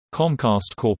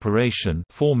Comcast Corporation,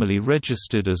 formerly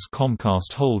registered as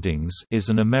Comcast Holdings, is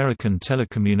an American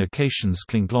telecommunications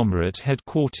conglomerate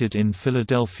headquartered in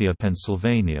Philadelphia,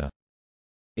 Pennsylvania.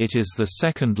 It is the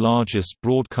second largest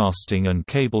broadcasting and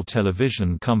cable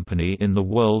television company in the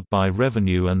world by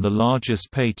revenue and the largest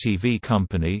pay TV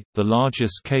company, the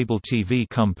largest cable TV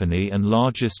company and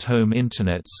largest home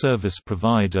Internet service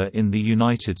provider in the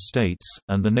United States,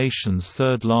 and the nation's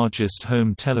third largest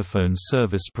home telephone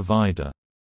service provider.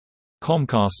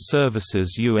 Comcast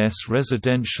services U.S.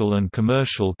 residential and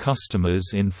commercial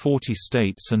customers in 40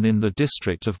 states and in the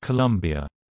District of Columbia.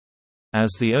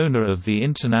 As the owner of the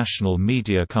international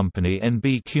media company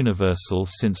NBCUniversal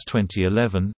since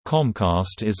 2011,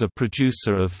 Comcast is a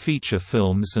producer of feature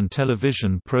films and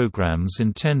television programs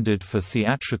intended for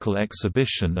theatrical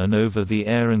exhibition and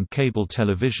over-the-air and cable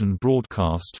television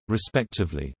broadcast,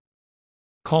 respectively.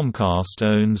 Comcast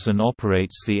owns and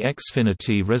operates the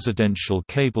Xfinity residential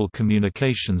cable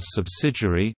communications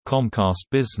subsidiary, Comcast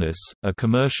Business, a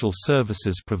commercial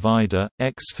services provider,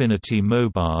 Xfinity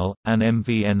Mobile, and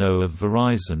MVNO of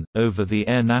Verizon,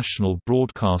 over-the-air national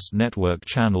broadcast network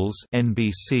channels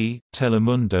NBC,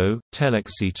 Telemundo,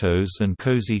 Telexitos and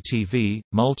Cozy TV,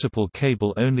 multiple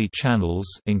cable-only channels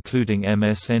including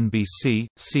MSNBC,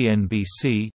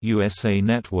 CNBC, USA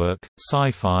Network,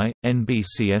 Sci-Fi,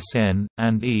 NBCSN,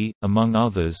 and among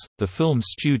others, the film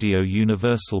studio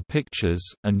Universal Pictures,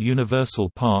 and Universal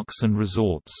Parks and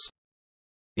Resorts.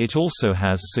 It also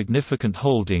has significant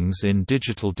holdings in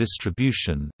digital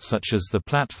distribution, such as The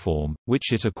Platform,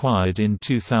 which it acquired in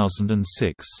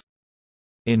 2006.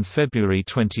 In February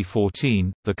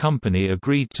 2014, the company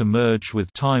agreed to merge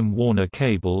with Time Warner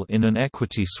Cable in an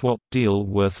equity swap deal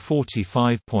worth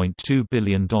 $45.2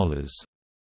 billion.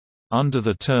 Under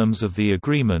the terms of the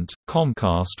agreement,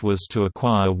 Comcast was to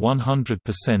acquire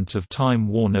 100% of Time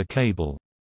Warner Cable.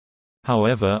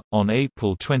 However, on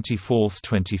April 24,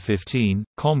 2015,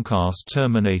 Comcast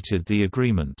terminated the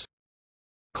agreement.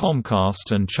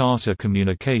 Comcast and Charter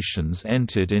Communications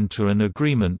entered into an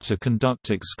agreement to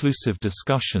conduct exclusive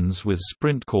discussions with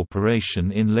Sprint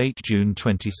Corporation in late June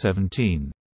 2017.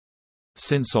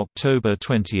 Since October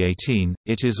 2018,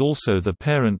 it is also the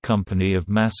parent company of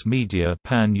mass media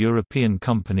pan-European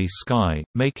company Sky,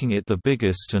 making it the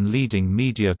biggest and leading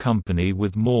media company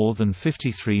with more than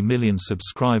 53 million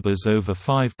subscribers over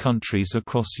 5 countries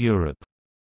across Europe.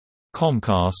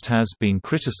 Comcast has been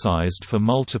criticized for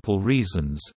multiple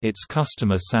reasons. Its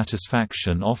customer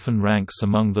satisfaction often ranks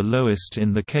among the lowest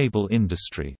in the cable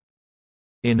industry.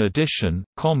 In addition,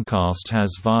 Comcast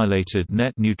has violated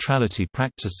net neutrality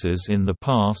practices in the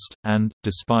past, and,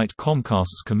 despite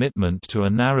Comcast's commitment to a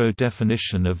narrow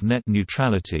definition of net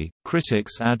neutrality,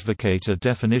 critics advocate a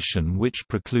definition which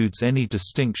precludes any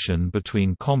distinction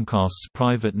between Comcast's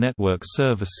private network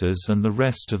services and the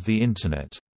rest of the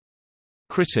Internet.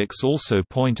 Critics also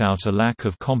point out a lack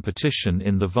of competition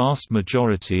in the vast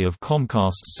majority of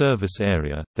Comcast's service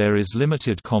area. There is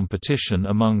limited competition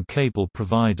among cable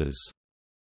providers.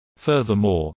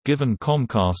 Furthermore, given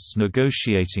Comcast's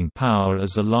negotiating power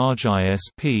as a large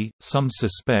ISP, some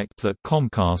suspect that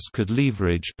Comcast could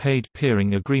leverage paid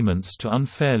peering agreements to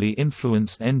unfairly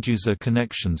influence end-user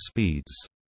connection speeds.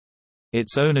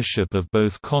 Its ownership of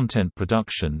both content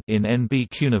production in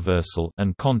NBCUniversal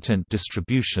and content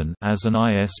distribution as an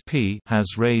ISP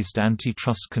has raised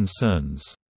antitrust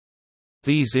concerns.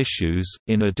 These issues,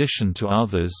 in addition to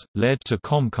others, led to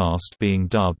Comcast being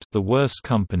dubbed the worst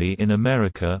company in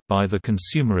America by The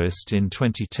Consumerist in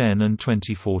 2010 and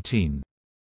 2014.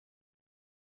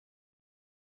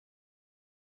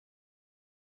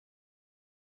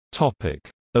 Topic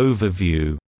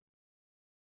Overview.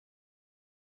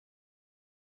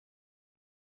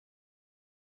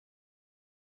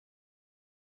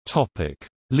 Topic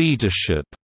Leadership.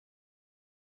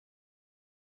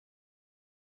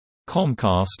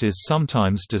 Comcast is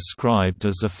sometimes described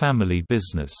as a family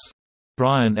business.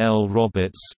 Brian L.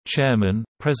 Roberts, Chairman,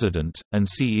 President, and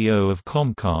CEO of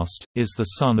Comcast, is the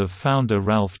son of founder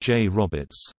Ralph J.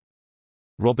 Roberts.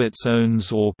 Roberts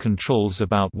owns or controls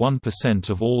about 1%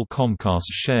 of all Comcast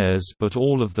shares but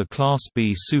all of the Class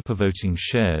B supervoting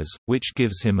shares, which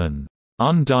gives him an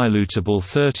undilutable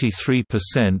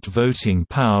 33% voting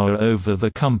power over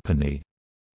the company.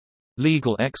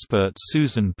 Legal expert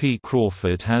Susan P.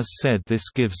 Crawford has said this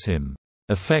gives him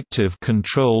effective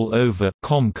control over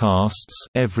Comcast's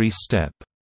every step.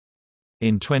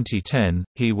 In 2010,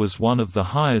 he was one of the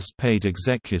highest-paid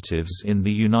executives in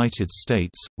the United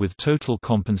States, with total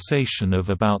compensation of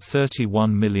about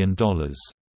 $31 million.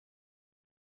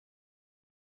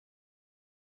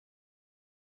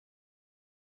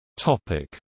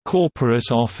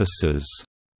 Corporate officers.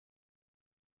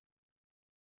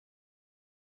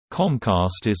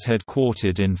 Comcast is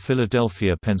headquartered in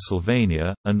Philadelphia,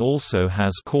 Pennsylvania, and also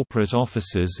has corporate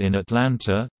offices in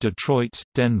Atlanta, Detroit,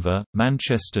 Denver,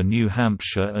 Manchester, New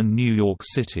Hampshire and New York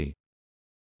City.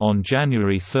 On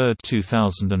January 3,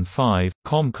 2005,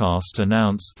 Comcast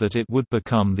announced that it would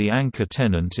become the anchor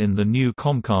tenant in the new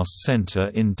Comcast Center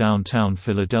in downtown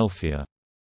Philadelphia.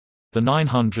 The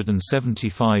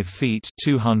 975 feet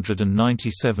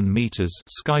 (297 meters)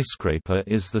 skyscraper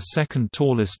is the second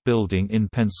tallest building in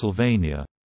Pennsylvania.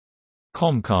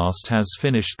 Comcast has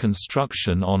finished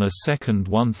construction on a second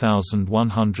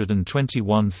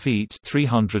 1,121 feet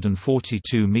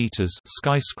 (342 meters)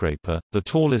 skyscraper, the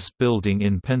tallest building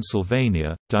in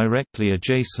Pennsylvania, directly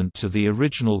adjacent to the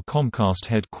original Comcast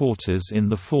headquarters in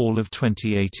the fall of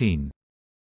 2018.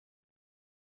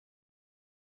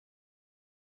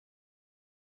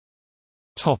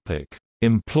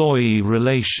 Employee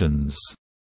relations.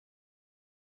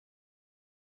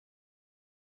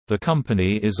 The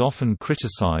company is often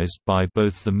criticized by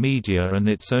both the media and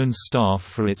its own staff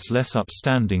for its less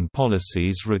upstanding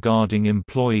policies regarding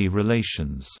employee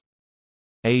relations.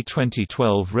 A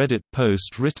 2012 Reddit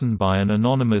post written by an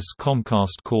anonymous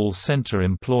Comcast call center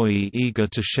employee eager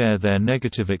to share their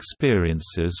negative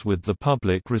experiences with the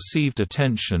public received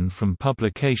attention from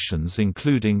publications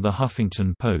including The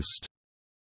Huffington Post.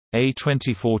 A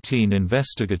 2014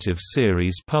 investigative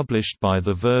series published by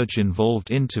The Verge involved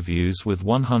interviews with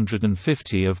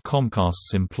 150 of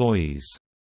Comcast's employees.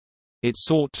 It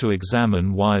sought to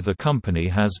examine why the company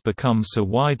has become so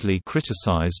widely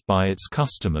criticized by its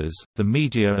customers, the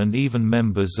media and even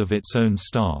members of its own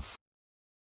staff.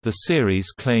 The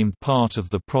series claimed part of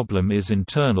the problem is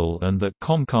internal and that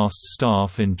Comcast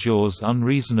staff endures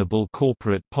unreasonable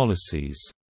corporate policies.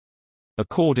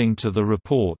 According to the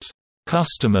report,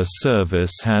 "Customer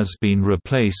service has been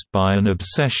replaced by an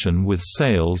obsession with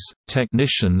sales,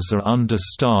 technicians are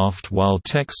understaffed while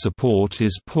tech support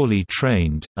is poorly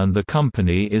trained, and the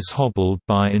company is hobbled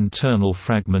by internal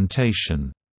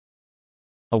fragmentation."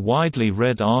 A widely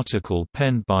read article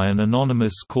penned by an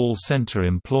anonymous call center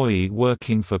employee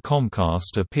working for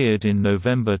Comcast appeared in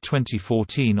November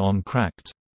 2014 on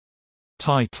Cracked.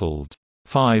 Titled,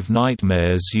 "5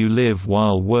 Nightmares You Live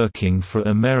While Working for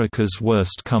America's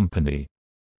Worst Company."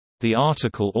 The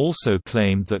article also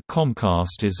claimed that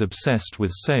Comcast is obsessed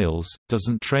with sales,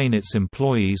 doesn't train its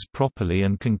employees properly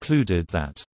and concluded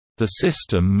that, "The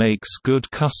system makes good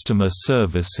customer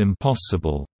service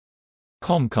impossible."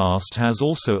 Comcast has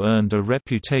also earned a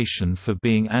reputation for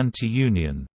being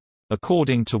anti-union.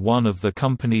 According to one of the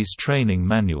company's training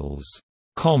manuals,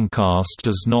 Comcast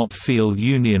does not feel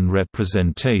union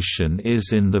representation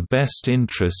is in the best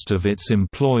interest of its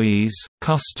employees,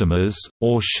 customers,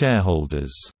 or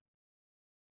shareholders.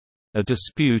 A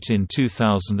dispute in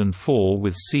 2004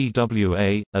 with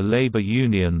CWA, a labor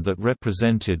union that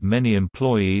represented many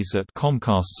employees at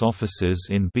Comcast's offices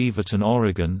in Beaverton,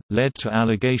 Oregon, led to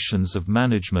allegations of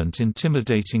management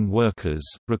intimidating workers,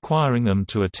 requiring them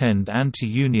to attend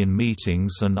anti-union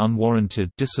meetings and unwarranted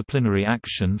disciplinary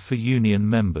action for union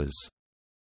members.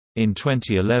 In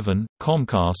 2011,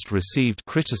 Comcast received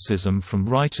criticism from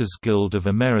Writers Guild of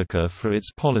America for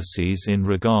its policies in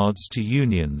regards to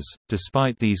unions.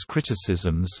 Despite these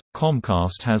criticisms,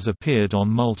 Comcast has appeared on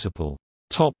multiple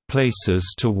top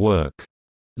places to work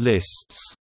lists.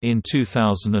 In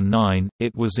 2009,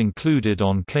 it was included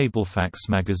on Cablefax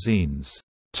magazine's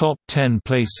Top 10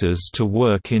 Places to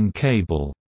Work in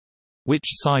Cable, which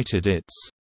cited its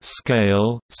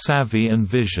scale, savvy and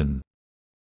vision.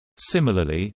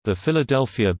 Similarly, the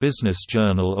Philadelphia Business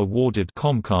Journal awarded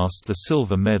Comcast the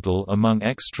Silver Medal among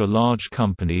extra-large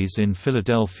companies in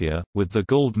Philadelphia, with the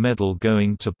gold medal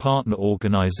going to partner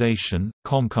organization,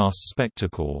 Comcast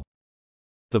Spectacor.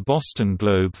 The Boston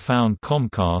Globe found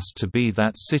Comcast to be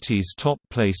that city's top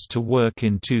place to work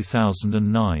in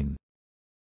 2009.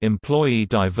 Employee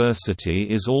diversity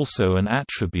is also an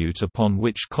attribute upon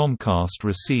which Comcast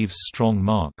receives strong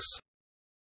marks.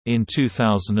 In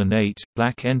 2008,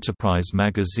 Black Enterprise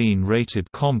magazine rated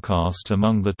Comcast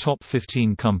among the top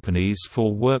 15 companies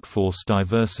for workforce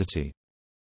diversity.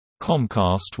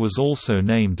 Comcast was also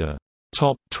named a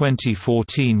Top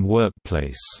 2014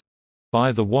 Workplace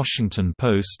by The Washington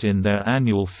Post in their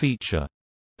annual feature.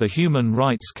 The Human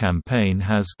Rights Campaign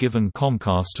has given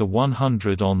Comcast a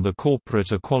 100 on the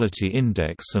Corporate Equality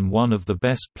Index and one of the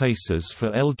best places for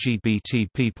LGBT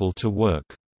people to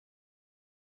work.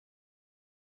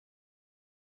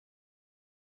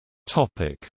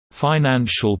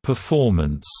 Financial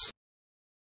performance.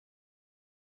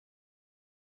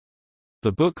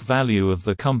 The book value of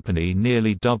the company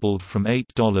nearly doubled from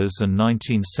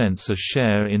 $8.19 a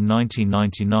share in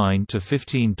 1999 to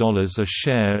 $15 a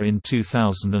share in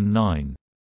 2009.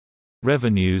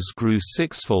 Revenues grew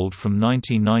sixfold from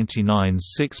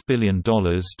 1999's $6 billion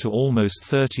to almost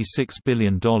 $36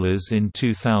 billion in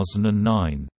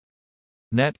 2009.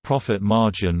 Net profit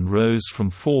margin rose from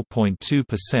 4.2%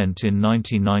 in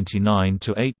 1999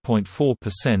 to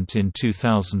 8.4% in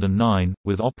 2009,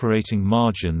 with operating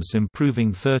margins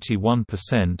improving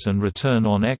 31% and return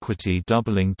on equity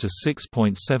doubling to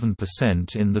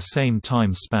 6.7% in the same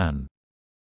time span.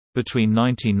 Between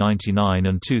 1999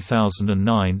 and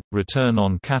 2009, return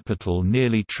on capital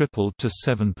nearly tripled to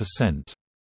 7%.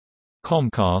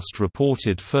 Comcast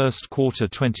reported first quarter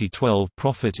 2012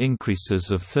 profit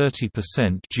increases of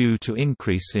 30% due to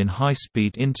increase in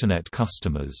high-speed Internet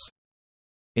customers.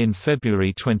 In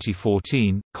February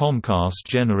 2014, Comcast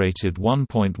generated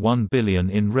 $1.1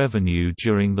 billion in revenue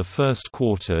during the first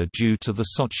quarter due to the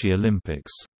Sochi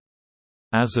Olympics.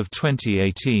 As of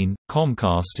 2018,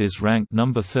 Comcast is ranked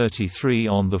number 33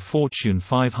 on the Fortune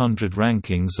 500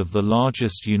 rankings of the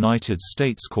largest United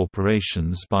States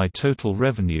corporations by total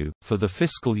revenue. For the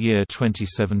fiscal year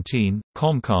 2017,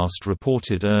 Comcast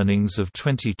reported earnings of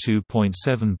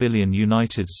 $22.7 billion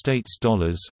United States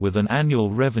dollars, with an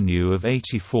annual revenue of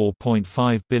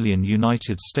 $84.5 billion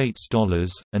United States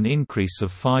dollars, an increase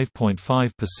of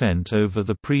 5.5% over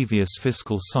the previous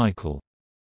fiscal cycle.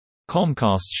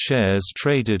 Comcast shares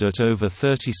traded at over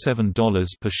 $37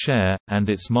 per share, and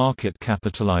its market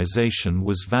capitalization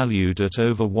was valued at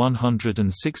over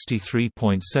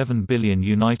 $163.7 billion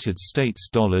United States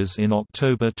dollars in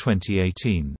October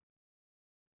 2018.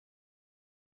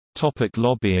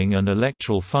 Lobbying and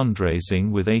electoral fundraising.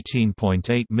 With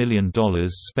 $18.8 million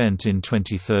spent in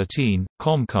 2013,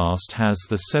 Comcast has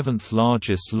the seventh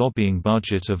largest lobbying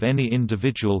budget of any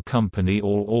individual company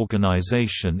or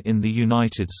organization in the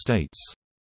United States.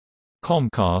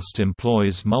 Comcast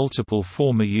employs multiple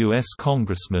former U.S.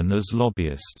 congressmen as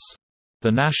lobbyists.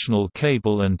 The National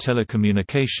Cable and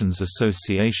Telecommunications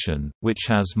Association, which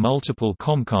has multiple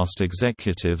Comcast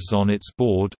executives on its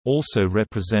board, also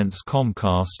represents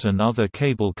Comcast and other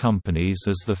cable companies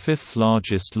as the fifth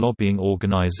largest lobbying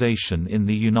organization in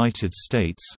the United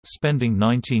States, spending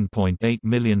 $19.8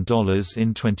 million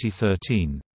in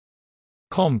 2013.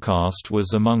 Comcast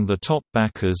was among the top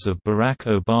backers of Barack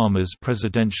Obama's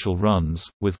presidential runs,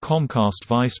 with Comcast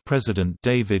Vice President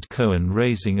David Cohen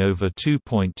raising over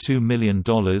 $2.2 million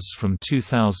from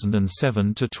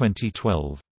 2007 to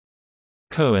 2012.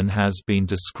 Cohen has been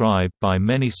described by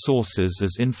many sources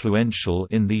as influential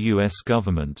in the U.S.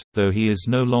 government, though he is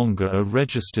no longer a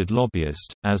registered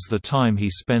lobbyist, as the time he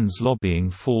spends lobbying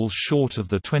falls short of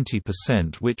the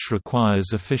 20% which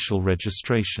requires official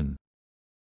registration.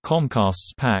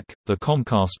 Comcast's PAC, the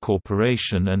Comcast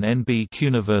Corporation and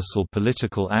NBCUniversal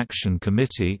Political Action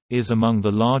Committee, is among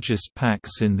the largest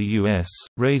PACs in the U.S.,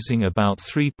 raising about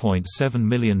 $3.7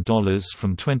 million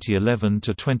from 2011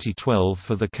 to 2012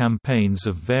 for the campaigns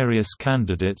of various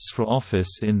candidates for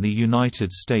office in the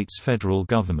United States federal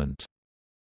government.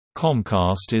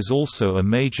 Comcast is also a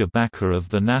major backer of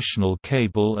the National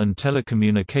Cable and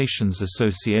Telecommunications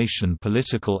Association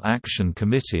Political Action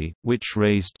Committee, which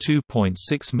raised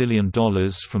 $2.6 million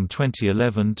from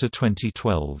 2011 to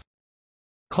 2012.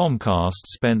 Comcast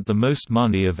spent the most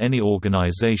money of any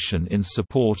organization in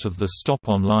support of the Stop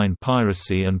Online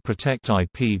Piracy and Protect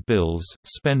IP bills,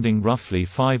 spending roughly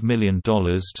 $5 million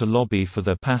to lobby for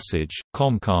their passage.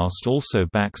 Comcast also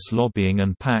backs lobbying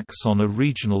and PACs on a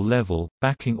regional level,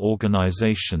 backing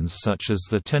organizations such as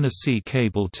the Tennessee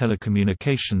Cable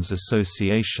Telecommunications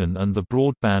Association and the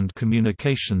Broadband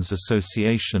Communications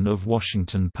Association of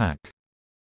Washington PAC.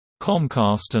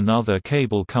 Comcast and other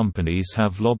cable companies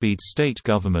have lobbied state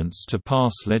governments to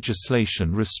pass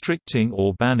legislation restricting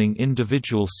or banning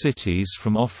individual cities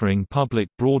from offering public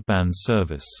broadband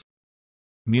service.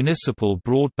 Municipal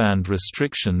broadband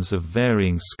restrictions of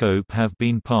varying scope have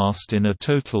been passed in a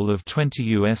total of 20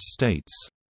 U.S. states.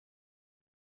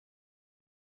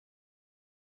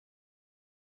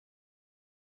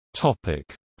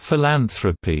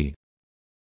 Philanthropy.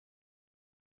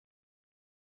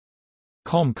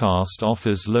 Comcast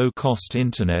offers low-cost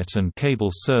Internet and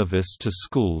cable service to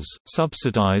schools,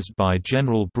 subsidized by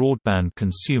general broadband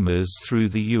consumers through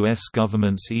the U.S.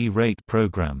 government's E-rate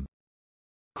program.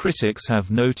 Critics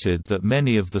have noted that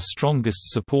many of the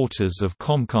strongest supporters of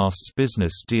Comcast's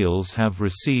business deals have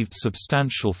received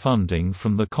substantial funding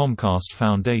from the Comcast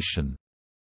Foundation.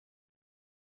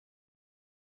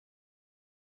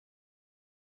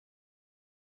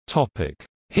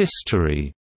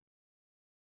 History.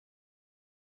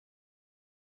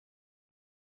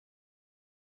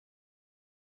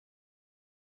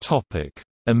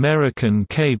 American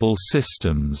cable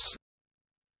systems.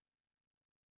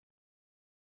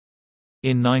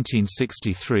 In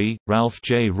 1963, Ralph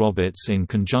J. Roberts, in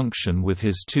conjunction with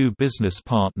his two business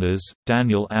partners,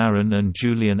 Daniel Aaron and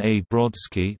Julian A.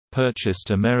 Brodsky,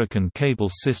 purchased American Cable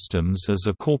Systems as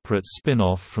a corporate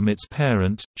spin-off from its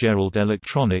parent, Gerald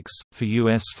Electronics, for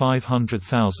US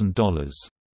 $500,000.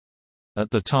 At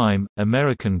the time,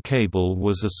 American Cable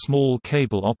was a small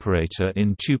cable operator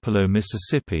in Tupelo,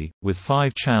 Mississippi, with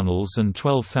 5 channels and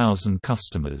 12,000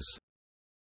 customers.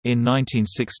 In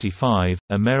 1965,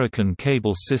 American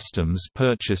Cable Systems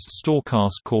purchased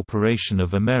Storecast Corporation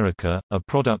of America, a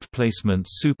product placement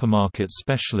supermarket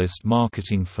specialist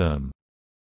marketing firm.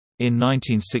 In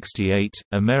 1968,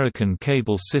 American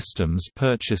Cable Systems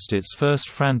purchased its first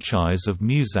franchise of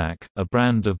Muzak, a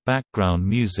brand of background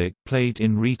music played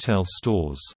in retail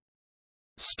stores.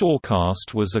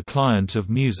 Storecast was a client of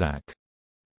Muzak.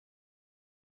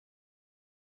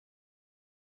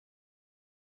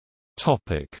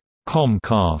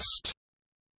 Comcast.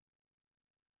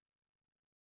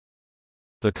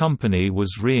 The company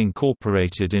was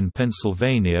reincorporated in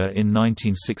Pennsylvania in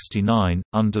 1969,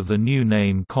 under the new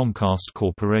name Comcast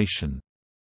Corporation.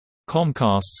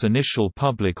 Comcast's initial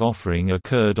public offering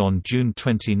occurred on June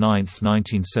 29,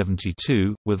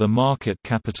 1972, with a market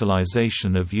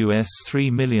capitalization of US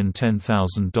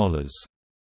 $3,010,000.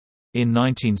 In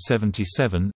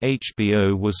 1977,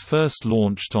 HBO was first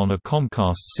launched on a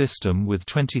Comcast system with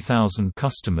 20,000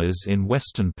 customers in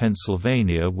western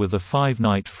Pennsylvania, with a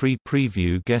 5-night free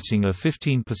preview getting a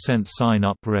 15%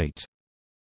 sign-up rate.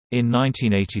 In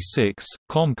 1986,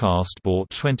 Comcast bought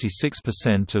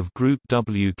 26% of Group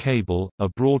W Cable, a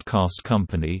broadcast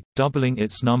company, doubling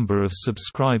its number of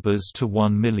subscribers to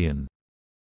 1 million.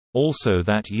 Also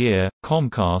that year,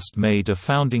 Comcast made a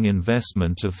founding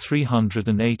investment of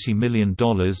 $380 million in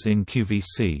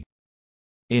QVC.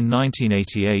 In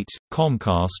 1988,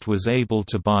 Comcast was able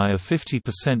to buy a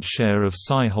 50% share of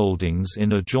Psy Holdings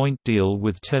in a joint deal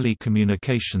with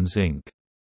Telecommunications Inc.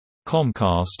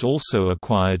 Comcast also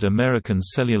acquired American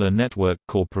Cellular Network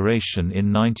Corporation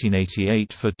in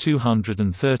 1988 for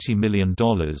 $230 million,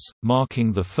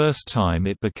 marking the first time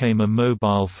it became a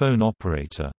mobile phone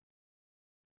operator.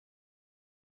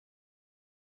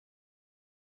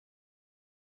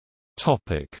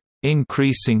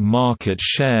 Increasing market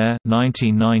share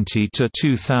 1990 to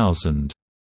 2000.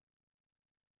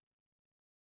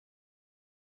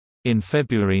 In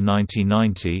February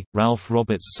 1990, Ralph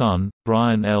Roberts' son,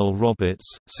 Brian L. Roberts,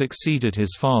 succeeded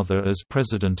his father as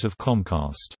president of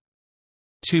Comcast.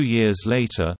 2 years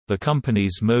later, the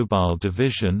company's mobile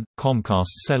division, Comcast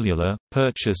Cellular,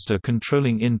 purchased a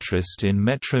controlling interest in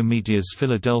Metromedia's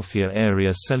Philadelphia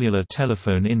area cellular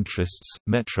telephone interests,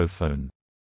 Metrophone.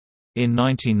 In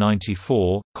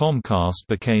 1994, Comcast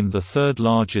became the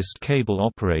third-largest cable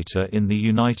operator in the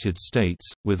United States,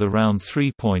 with around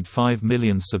 3.5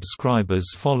 million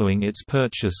subscribers following its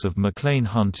purchase of McLean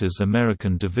Hunter's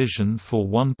American division for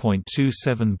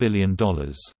 $1.27 billion.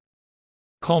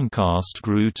 Comcast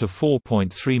grew to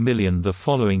 4.3 million the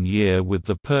following year with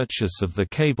the purchase of the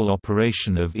cable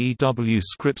operation of E.W.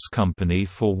 Scripps Company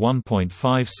for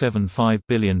 $1.575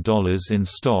 billion in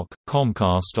stock.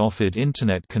 Comcast offered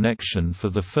Internet connection for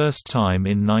the first time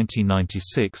in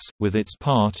 1996, with its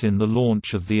part in the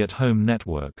launch of the at-home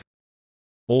network.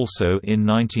 Also in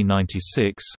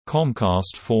 1996,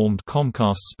 Comcast formed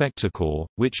Comcast Spectacor,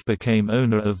 which became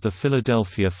owner of the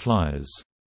Philadelphia Flyers.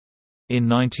 In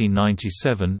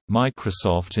 1997,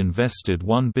 Microsoft invested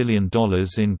 $1 billion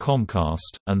in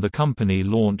Comcast, and the company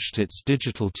launched its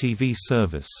digital TV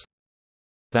service.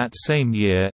 That same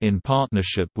year, in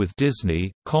partnership with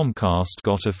Disney, Comcast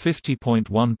got a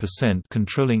 50.1%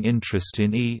 controlling interest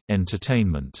in E!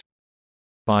 Entertainment.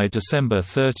 By December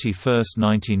 31,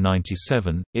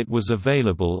 1997, it was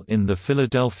available in the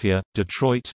Philadelphia,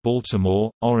 Detroit, Baltimore,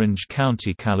 Orange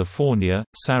County, California,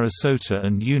 Sarasota,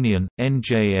 and Union,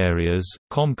 NJ areas.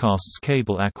 Comcast's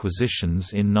cable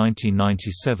acquisitions in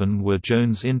 1997 were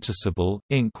Jones Intercable,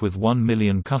 Inc. with 1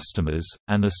 million customers,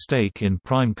 and a stake in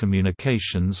Prime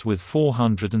Communications with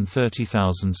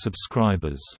 430,000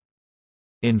 subscribers.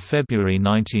 In February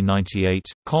 1998,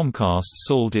 Comcast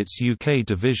sold its UK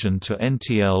division to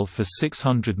NTL for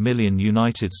 $600 million,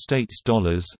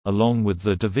 along with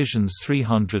the division's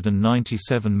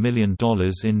 $397 million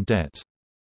in debt.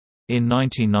 In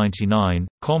 1999,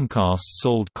 Comcast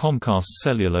sold Comcast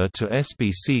Cellular to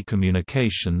SBC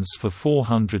Communications for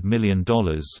 $400 million,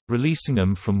 releasing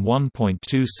them from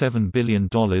 $1.27 billion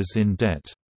in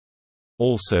debt.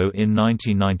 Also in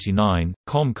 1999,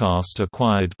 Comcast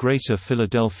acquired Greater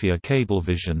Philadelphia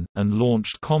Cablevision, and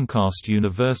launched Comcast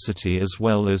University as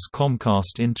well as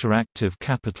Comcast Interactive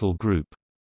Capital Group.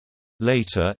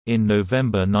 Later, in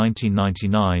November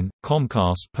 1999,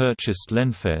 Comcast purchased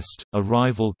Lenfest, a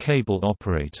rival cable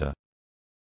operator.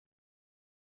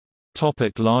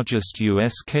 Largest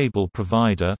U.S. cable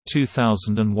provider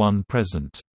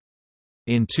 2001–present.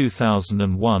 In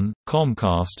 2001,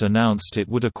 Comcast announced it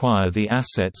would acquire the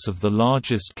assets of the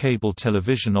largest cable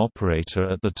television operator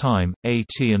at the time,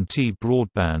 AT&T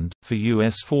Broadband, for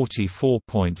US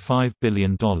 $44.5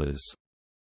 billion.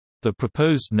 The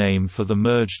proposed name for the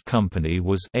merged company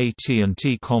was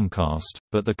AT&T Comcast,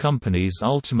 but the companies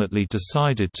ultimately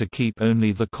decided to keep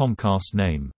only the Comcast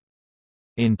name.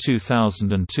 In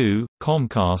 2002,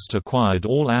 Comcast acquired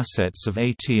all assets of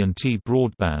AT&T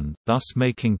Broadband, thus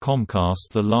making Comcast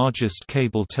the largest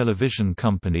cable television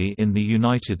company in the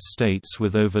United States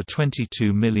with over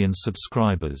 22 million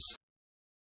subscribers.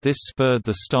 This spurred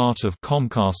the start of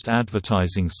Comcast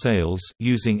advertising sales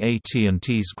using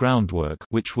AT&T's groundwork,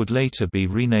 which would later be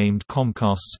renamed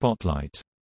Comcast Spotlight.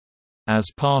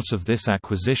 As part of this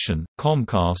acquisition,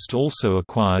 Comcast also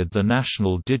acquired the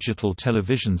National Digital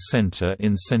Television Center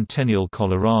in Centennial,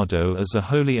 Colorado as a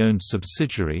wholly owned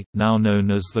subsidiary, now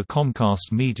known as the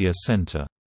Comcast Media Center.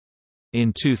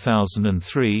 In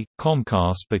 2003,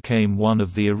 Comcast became one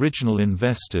of the original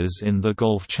investors in the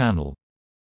Golf Channel.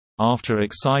 After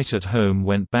Excite at Home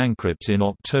went bankrupt in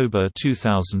October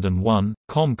 2001,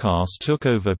 Comcast took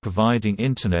over providing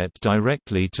Internet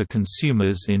directly to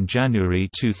consumers in January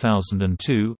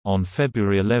 2002. On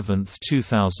February 11,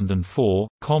 2004,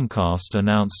 Comcast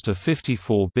announced a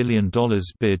 $54 billion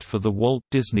bid for the Walt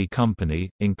Disney Company,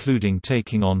 including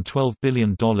taking on $12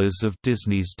 billion of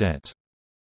Disney's debt.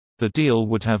 The deal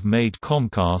would have made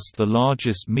Comcast the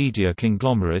largest media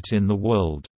conglomerate in the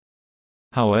world.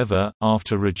 However,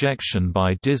 after rejection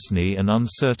by Disney and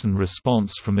uncertain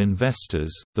response from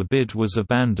investors, the bid was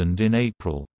abandoned in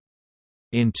April.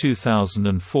 In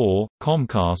 2004,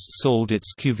 Comcast sold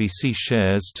its QVC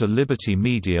shares to Liberty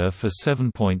Media for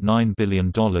 $7.9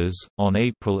 billion. On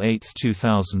April 8,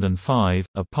 2005,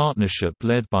 a partnership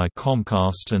led by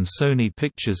Comcast and Sony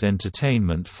Pictures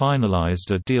Entertainment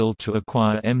finalized a deal to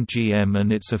acquire MGM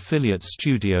and its affiliate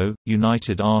studio,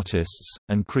 United Artists,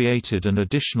 and created an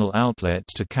additional outlet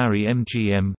to carry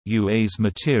MGM, UA's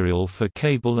material for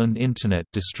cable and Internet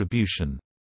distribution.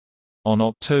 On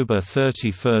October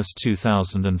 31,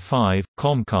 2005,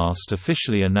 Comcast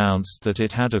officially announced that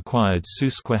it had acquired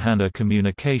Susquehanna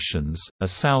Communications, a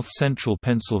south-central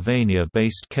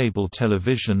Pennsylvania-based cable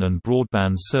television and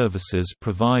broadband services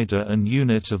provider and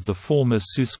unit of the former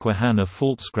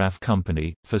Susquehanna-Pfaltzgraff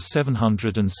Company, for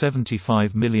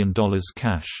 $775 million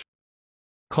cash.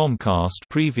 Comcast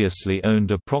previously owned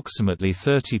approximately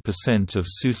 30% of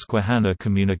Susquehanna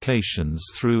Communications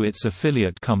through its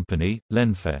affiliate company,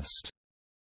 Lenfest.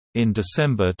 In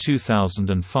December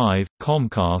 2005,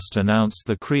 Comcast announced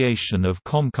the creation of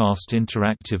Comcast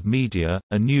Interactive Media,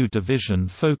 a new division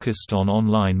focused on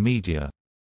online media.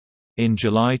 In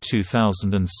July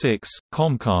 2006,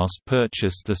 Comcast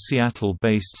purchased the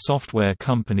Seattle-based software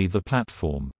company The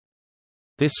Platform.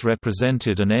 This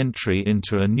represented an entry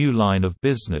into a new line of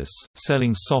business,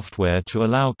 selling software to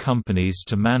allow companies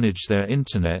to manage their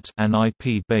Internet and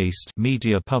IP-based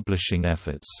media publishing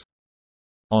efforts.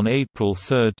 On April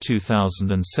 3,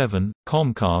 2007,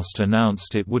 Comcast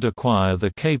announced it would acquire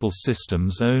the cable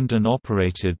systems owned and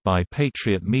operated by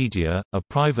Patriot Media, a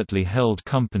privately held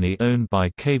company owned by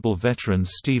cable veteran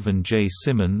Stephen J.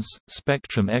 Simmons,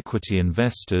 Spectrum Equity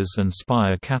Investors and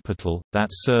Spire Capital, that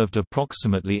served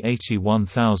approximately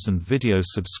 81,000 video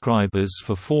subscribers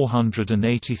for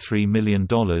 $483 million.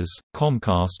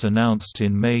 Comcast announced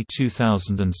in May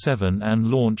 2007 and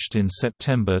launched in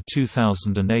September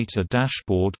 2008 a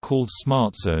dashboard called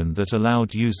SmartZone that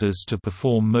allowed users to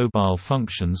perform mobile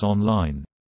functions online.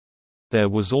 There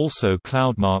was also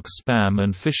CloudMark spam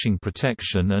and phishing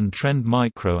protection and Trend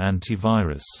Micro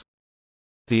antivirus.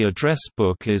 The address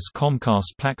book is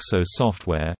Comcast Plaxo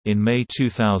software. In May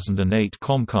 2008,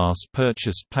 Comcast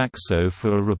purchased Plaxo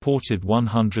for a reported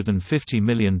 $150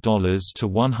 million to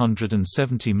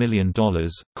 $170 million.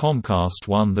 Comcast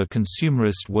won the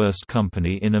Consumerist Worst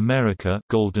Company in America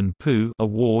Golden Poo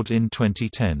Award in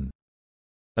 2010.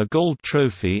 A gold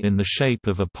trophy in the shape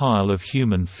of a pile of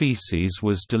human feces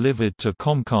was delivered to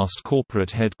Comcast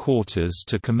corporate headquarters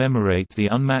to commemorate the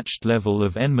unmatched level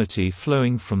of enmity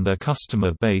flowing from their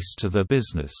customer base to their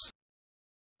business.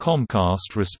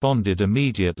 Comcast responded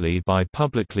immediately by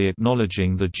publicly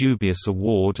acknowledging the dubious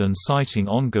award and citing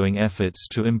ongoing efforts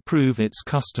to improve its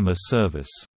customer service.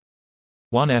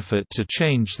 One effort to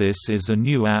change this is a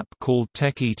new app called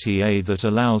TechETA that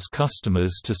allows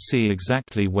customers to see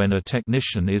exactly when a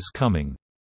technician is coming.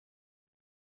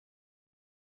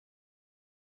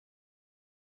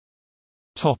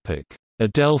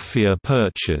 Adelphia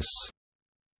purchase.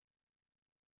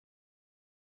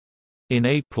 In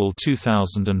April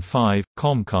 2005,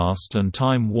 Comcast and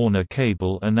Time Warner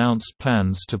Cable announced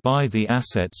plans to buy the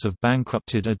assets of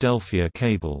bankrupted Adelphia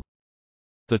Cable.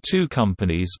 The two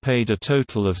companies paid a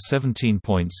total of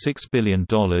 $17.6 billion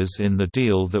in the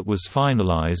deal that was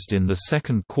finalized in the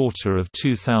second quarter of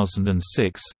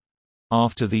 2006,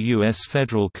 after the U.S.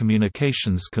 Federal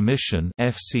Communications Commission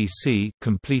 (FCC)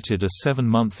 completed a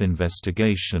 7-month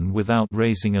investigation without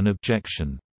raising an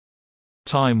objection.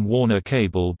 Time Warner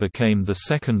Cable became the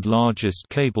second largest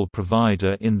cable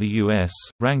provider in the U.S.,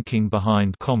 ranking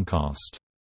behind Comcast.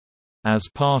 As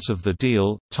part of the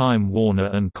deal, Time Warner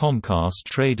and Comcast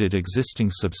traded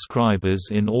existing subscribers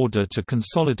in order to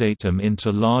consolidate them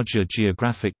into larger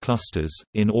geographic clusters.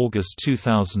 In August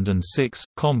 2006,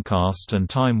 Comcast and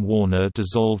Time Warner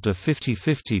dissolved a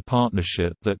 50-50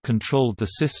 partnership that controlled the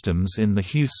systems in the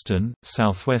Houston,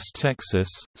 Southwest Texas,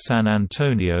 San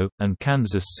Antonio, and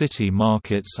Kansas City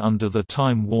markets under the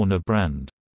Time Warner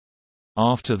brand.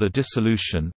 After the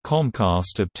dissolution,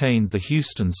 Comcast obtained the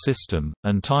Houston system,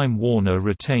 and Time Warner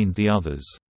retained the others.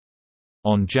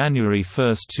 On January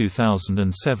 1,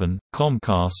 2007,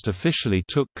 Comcast officially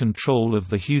took control of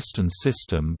the Houston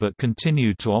system but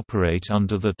continued to operate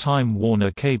under the Time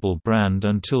Warner Cable brand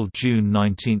until June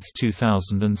 19,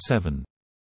 2007.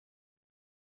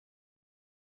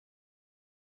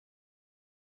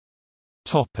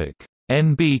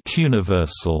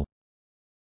 NBCUniversal.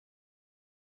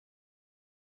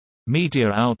 Media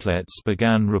outlets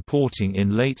began reporting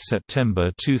in late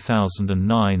September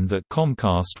 2009 that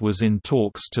Comcast was in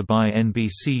talks to buy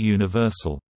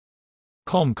NBCUniversal.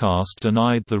 Comcast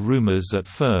denied the rumors at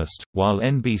first, while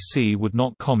NBC would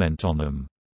not comment on them.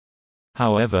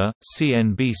 However,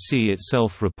 CNBC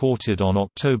itself reported on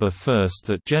October 1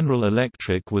 that General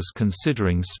Electric was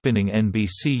considering spinning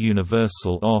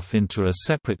NBCUniversal off into a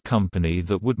separate company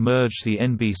that would merge the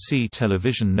NBC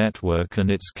television network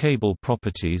and its cable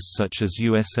properties such as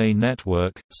USA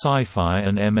Network, Sci-Fi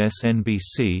and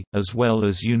MSNBC, as well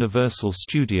as Universal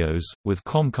Studios, with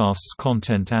Comcast's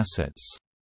content assets.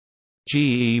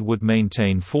 GE would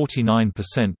maintain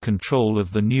 49% control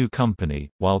of the new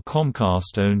company, while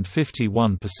Comcast owned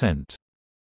 51%.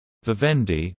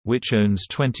 Vivendi, which owns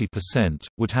 20%,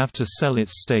 would have to sell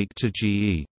its stake to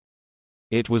GE.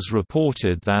 It was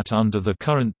reported that under the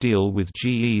current deal with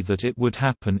GE that it would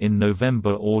happen in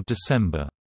November or December.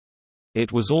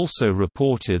 It was also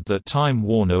reported that Time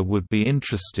Warner would be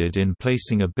interested in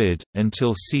placing a bid,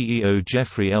 until CEO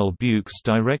Jeffrey L. Bukes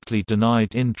directly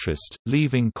denied interest,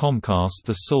 leaving Comcast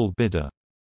the sole bidder.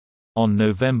 On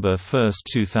November 1,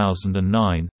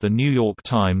 2009, The New York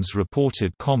Times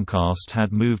reported Comcast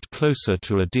had moved closer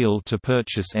to a deal to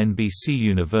purchase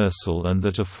NBCUniversal and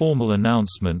that a formal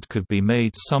announcement could be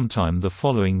made sometime the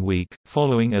following week.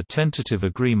 Following a tentative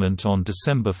agreement on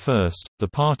December 1, the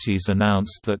parties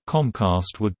announced that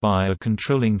Comcast would buy a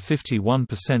controlling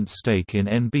 51% stake in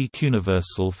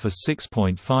NBCUniversal for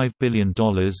 $6.5 billion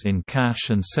in cash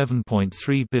and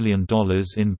 $7.3 billion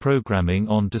in programming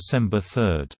on December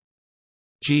 3.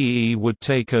 GE would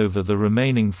take over the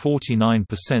remaining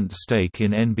 49% stake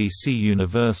in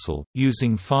NBCUniversal,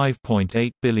 using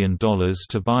 $5.8 billion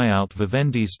to buy out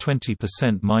Vivendi's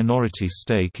 20% minority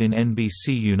stake in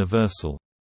NBCUniversal.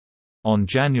 On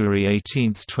January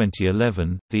 18,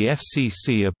 2011, the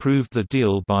FCC approved the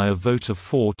deal by a vote of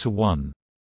 4-1.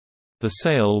 The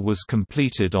sale was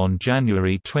completed on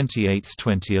January 28,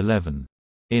 2011.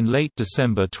 In late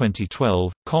December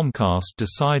 2012, Comcast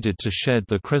decided to shed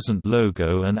the Crescent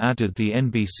logo and added the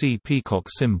NBC peacock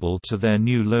symbol to their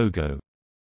new logo.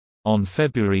 On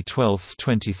February 12,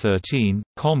 2013,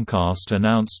 Comcast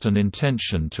announced an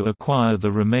intention to acquire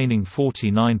the remaining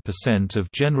 49%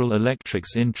 of General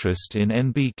Electric's interest in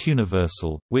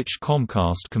NBCUniversal, which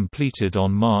Comcast completed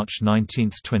on March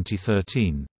 19,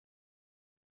 2013.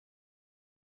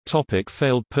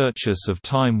 Failed purchase of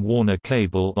Time Warner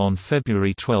Cable. On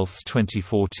February 12,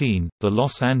 2014, the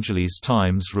Los Angeles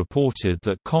Times reported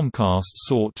that Comcast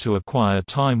sought to acquire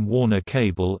Time Warner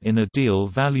Cable in a deal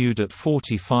valued at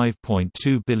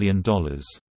 $45.2 billion.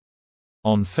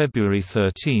 On February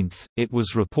 13, it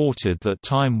was reported that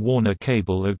Time Warner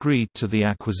Cable agreed to the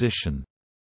acquisition.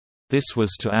 This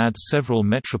was to add several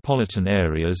metropolitan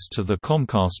areas to the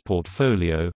Comcast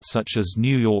portfolio, such as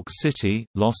New York City,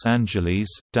 Los Angeles,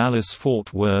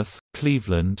 Dallas-Fort Worth,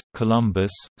 Cleveland,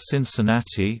 Columbus,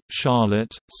 Cincinnati,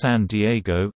 Charlotte, San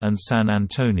Diego, and San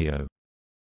Antonio.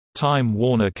 Time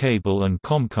Warner Cable and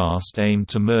Comcast aimed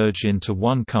to merge into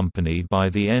one company by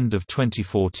the end of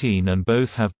 2014, and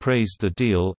both have praised the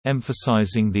deal,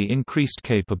 emphasizing the increased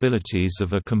capabilities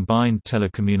of a combined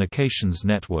telecommunications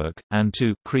network, and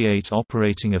to create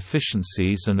operating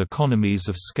efficiencies and economies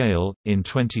of scale. In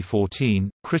 2014,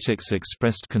 critics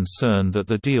expressed concern that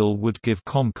the deal would give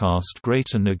Comcast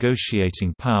greater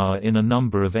negotiating power in a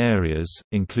number of areas,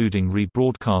 including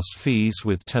rebroadcast fees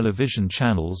with television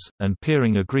channels, and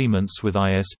peering agreements with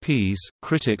ISPs.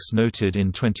 Critics noted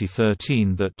in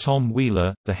 2013 that Tom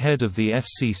Wheeler, the head of the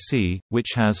FCC, which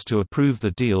has to approve the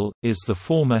deal, is the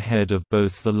former head of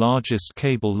both the largest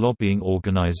cable lobbying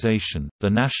organization, the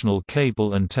National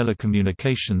Cable and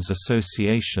Telecommunications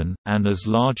Association, and as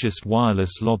largest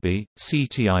wireless lobby,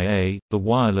 CTIA, the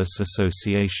Wireless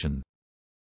Association.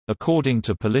 According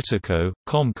to Politico,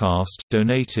 Comcast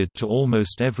donated to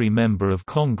almost every member of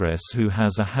Congress who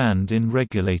has a hand in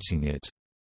regulating it.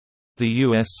 The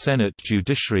U.S. Senate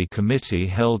Judiciary Committee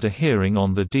held a hearing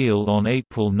on the deal on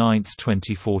April 9,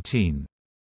 2014.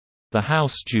 The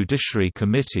House Judiciary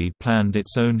Committee planned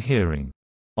its own hearing.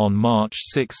 On March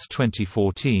 6,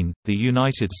 2014, the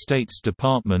United States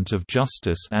Department of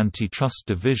Justice Antitrust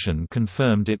Division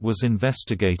confirmed it was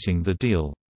investigating the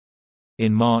deal.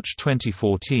 In March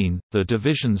 2014, the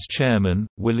division's chairman,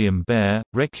 William Baer,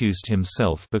 recused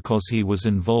himself because he was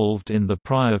involved in the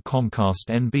prior Comcast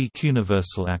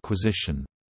NBCUniversal acquisition.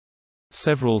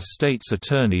 Several states'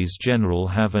 attorneys general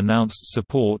have announced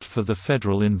support for the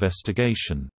federal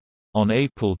investigation. On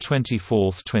April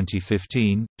 24,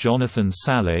 2015, Jonathan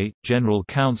Saleh, General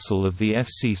Counsel of the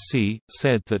FCC,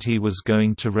 said that he was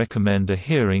going to recommend a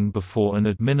hearing before an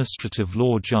administrative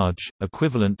law judge,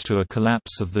 equivalent to a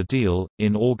collapse of the deal.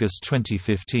 In August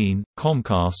 2015,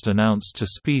 Comcast announced to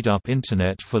speed up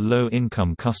Internet for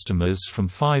low-income customers from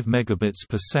 5 megabits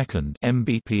per second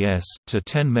 (Mbps) to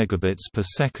 10 megabits per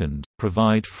second,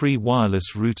 provide free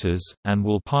wireless routers, and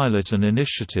will pilot an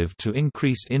initiative to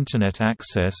increase Internet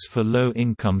access for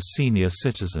low-income senior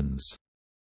citizens.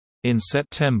 In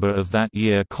September of that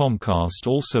year, Comcast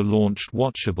also launched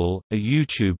Watchable, a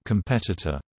YouTube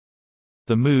competitor.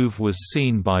 The move was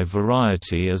seen by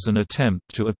Variety as an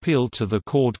attempt to appeal to the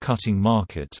cord-cutting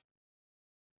market.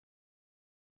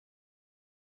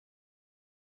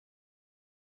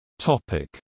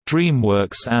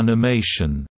 DreamWorks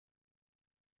Animation.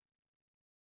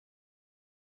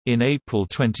 In April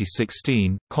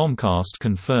 2016, Comcast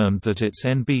confirmed that its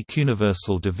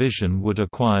NBCUniversal division would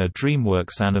acquire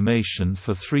DreamWorks Animation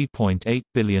for $3.8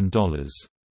 billion.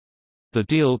 The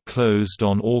deal closed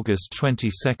on August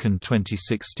 22,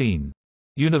 2016.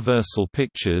 Universal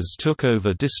Pictures took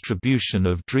over distribution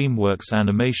of DreamWorks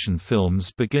Animation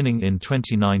films beginning in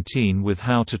 2019 with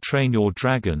How to Train Your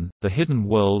Dragon: The Hidden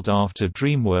World after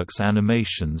DreamWorks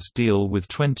Animation's deal with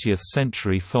 20th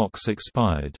Century Fox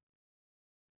expired.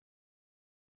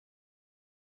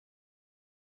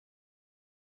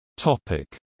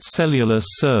 Cellular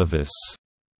service.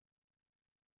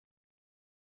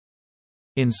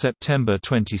 In September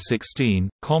 2016,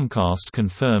 Comcast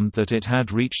confirmed that it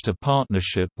had reached a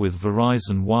partnership with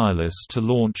Verizon Wireless to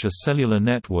launch a cellular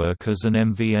network as an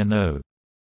MVNO.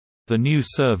 The new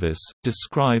service,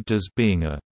 described as being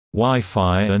a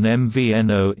Wi-Fi and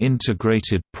MVNO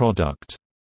integrated product,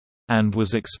 and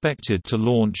was expected to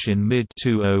launch in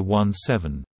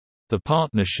mid-2017. The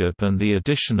partnership and the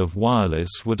addition of wireless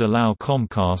would allow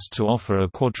Comcast to offer a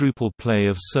quadruple play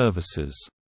of services.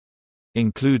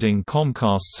 Including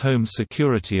Comcast's home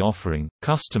security offering,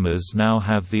 customers now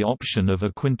have the option of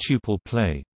a quintuple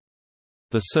play.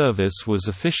 The service was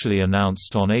officially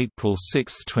announced on April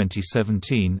 6,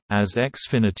 2017, as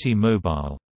Xfinity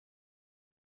Mobile.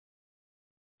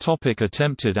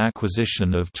 Attempted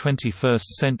acquisition of 21st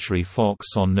Century Fox.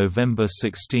 On November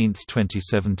 16,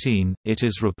 2017, it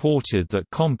is reported that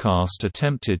Comcast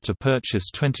attempted to purchase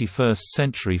 21st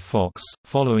Century Fox,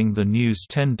 following the news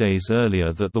 10 days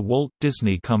earlier that the Walt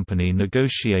Disney Company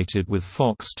negotiated with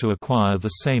Fox to acquire the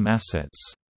same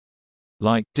assets.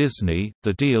 Like Disney,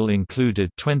 the deal included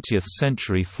 20th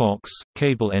Century Fox,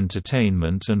 cable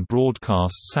entertainment and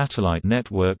broadcast satellite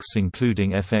networks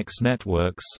including FX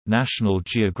Networks, National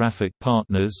Geographic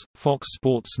Partners, Fox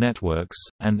Sports Networks,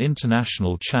 and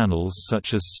international channels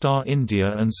such as Star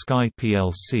India and Sky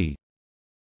plc.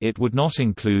 It would not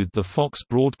include the Fox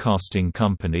Broadcasting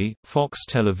Company, Fox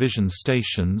television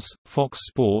stations, Fox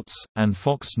Sports, and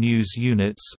Fox News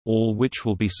units, all which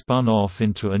will be spun off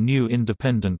into a new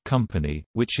independent company,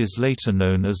 which is later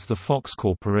known as the Fox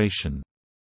Corporation.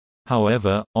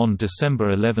 However, on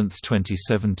December 11,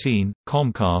 2017,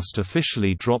 Comcast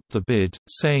officially dropped the bid,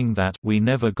 saying that, "We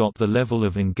never got the level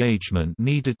of engagement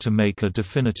needed to make a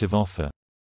definitive offer."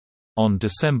 On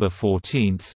December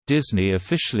 14, Disney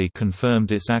officially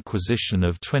confirmed its acquisition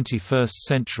of 21st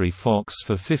Century Fox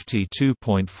for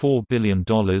 $52.4 billion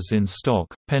in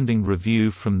stock, pending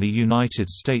review from the United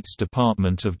States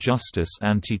Department of Justice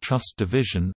Antitrust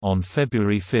Division. On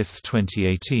February 5,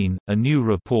 2018, a new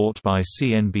report by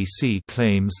CNBC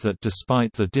claims that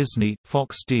despite the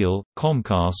Disney-Fox deal,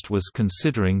 Comcast was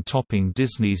considering topping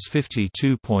Disney's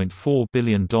 $52.4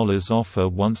 billion offer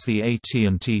once the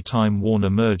AT&T-Time Warner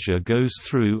merger goes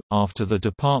through, after the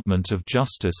Department of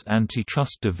Justice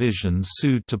Antitrust Division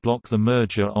sued to block the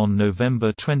merger on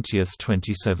November 20,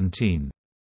 2017.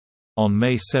 On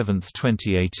May 7,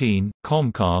 2018,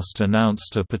 Comcast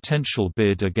announced a potential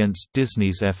bid against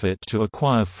Disney's effort to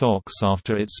acquire Fox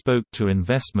after it spoke to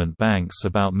investment banks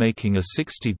about making a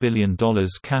 $60 billion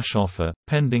cash offer,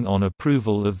 pending on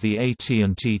approval of the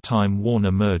AT&T-Time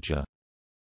Warner merger.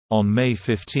 On May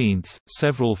 15,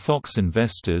 several Fox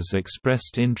investors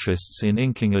expressed interests in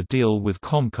inking a deal with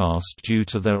Comcast due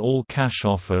to their all-cash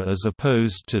offer as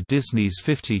opposed to Disney's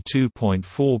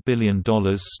 $52.4 billion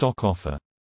stock offer.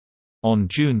 On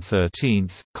June 13,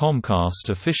 Comcast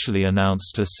officially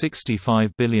announced a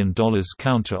 $65 billion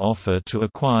counter-offer to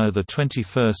acquire the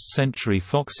 21st Century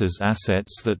Fox's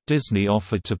assets that Disney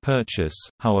offered to purchase.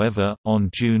 However,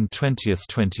 on June 20,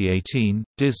 2018,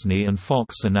 Disney and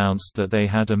Fox announced that they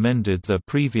had amended their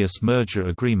previous merger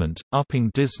agreement, upping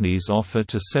Disney's offer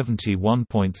to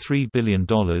 $71.3 billion,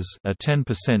 a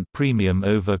 10% premium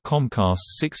over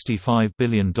Comcast's $65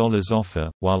 billion offer,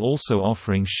 while also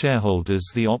offering shareholders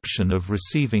the option of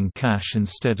receiving cash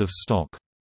instead of stock.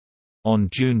 On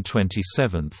June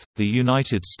 27, the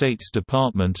United States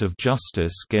Department of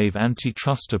Justice gave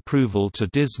antitrust approval to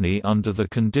Disney under the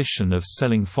condition of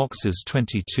selling Fox's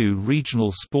 22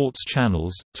 regional sports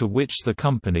channels, to which the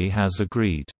company has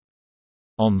agreed.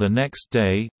 On the next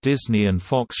day, Disney and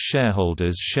Fox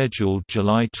shareholders scheduled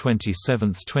July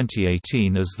 27,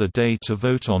 2018 as the day to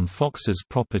vote on Fox's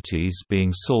properties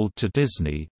being sold to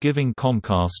Disney, giving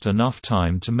Comcast enough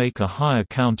time to make a higher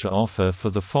counter-offer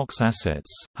for the Fox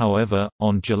assets. However,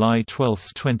 on July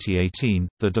 12, 2018,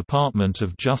 the Department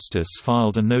of Justice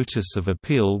filed a notice of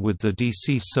appeal with the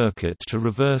D.C. Circuit to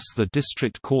reverse the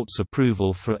district court's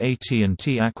approval for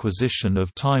AT&T acquisition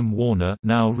of Time Warner,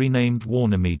 now renamed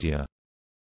WarnerMedia.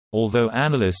 Although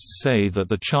analysts say that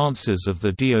the chances of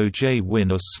the DOJ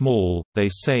win are small, they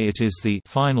say it is the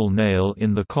final nail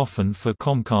in the coffin for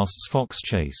Comcast's Fox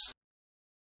chase.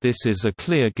 This is a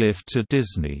clear gift to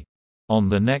Disney. On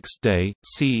the next day,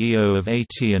 CEO of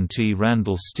AT&T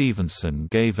Randall Stephenson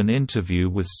gave an interview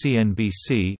with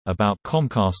CNBC, about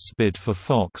Comcast's bid for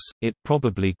Fox. "It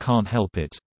probably can't help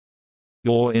it.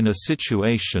 You're in a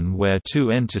situation where two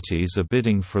entities are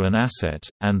bidding for an asset,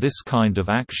 and this kind of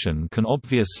action can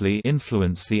obviously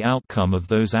influence the outcome of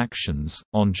those actions."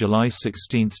 On July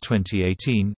 16,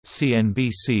 2018,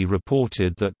 CNBC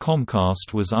reported that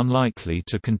Comcast was unlikely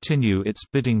to continue its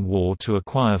bidding war to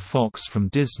acquire Fox from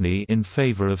Disney in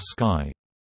favor of Sky.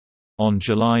 On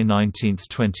July 19,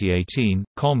 2018,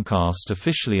 Comcast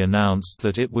officially announced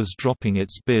that it was dropping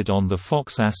its bid on the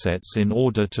Fox assets in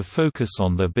order to focus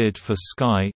on the bid for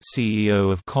Sky.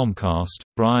 CEO of Comcast,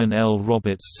 Brian L.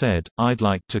 Roberts said, "I'd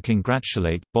like to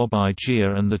congratulate Bob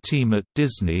Iger and the team at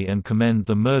Disney and commend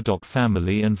the Murdoch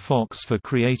family and Fox for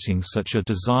creating such a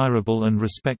desirable and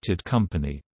respected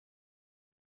company."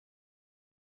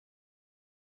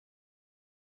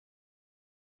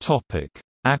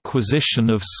 Acquisition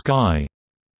of Sky.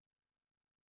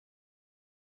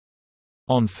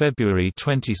 On February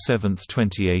 27,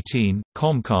 2018,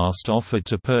 Comcast offered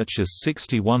to purchase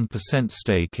 61%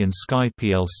 stake in Sky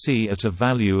plc at a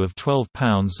value of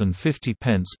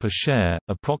 £12.50 per share,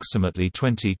 approximately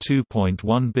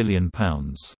 £22.1 billion.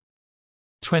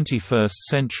 21st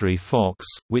Century Fox,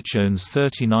 which owns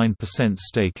 39%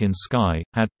 stake in Sky,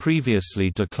 had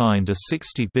previously declined a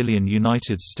 $60 billion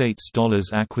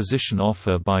acquisition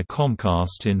offer by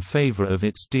Comcast in favor of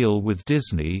its deal with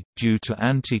Disney, due to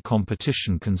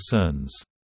anti-competition concerns.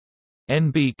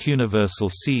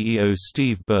 NBCUniversal CEO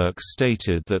Steve Burke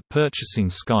stated that purchasing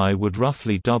Sky would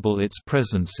roughly double its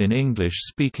presence in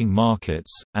English-speaking markets,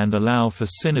 and allow for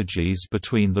synergies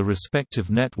between the respective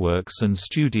networks and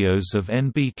studios of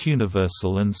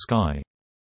NBCUniversal and Sky.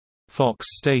 Fox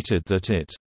stated that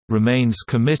it remains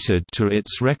committed to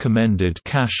its recommended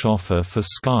cash offer for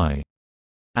Sky,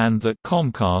 and that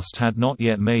Comcast had not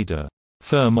yet made a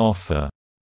firm offer.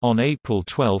 On April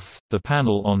 12, the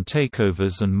panel on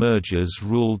takeovers and mergers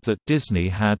ruled that Disney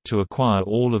had to acquire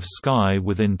all of Sky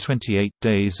within 28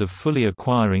 days of fully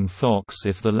acquiring Fox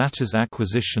if the latter's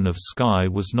acquisition of Sky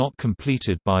was not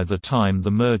completed by the time the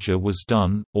merger was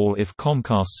done, or if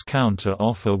Comcast's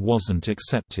counter-offer wasn't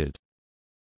accepted.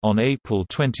 On April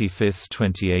 25,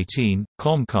 2018,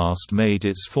 Comcast made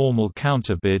its formal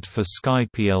counterbid for Sky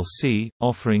plc,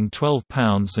 offering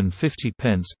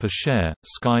 £12.50 per share.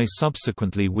 Sky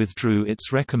subsequently withdrew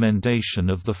its recommendation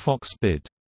of the Fox bid.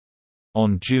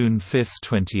 On June 5,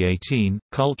 2018,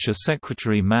 Culture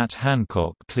Secretary Matt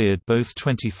Hancock cleared both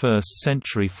 21st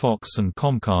Century Fox and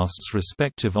Comcast's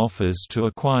respective offers to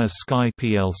acquire Sky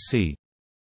plc.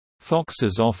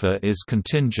 Fox's offer is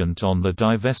contingent on the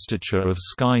divestiture of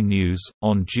Sky News.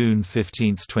 On June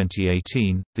 15,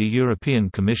 2018, the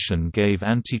European Commission gave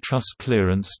antitrust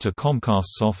clearance to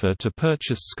Comcast's offer to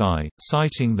purchase Sky,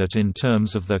 citing that in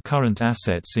terms of their current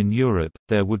assets in Europe,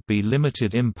 there would be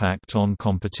limited impact on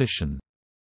competition.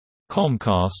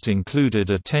 Comcast included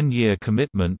a 10-year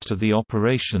commitment to the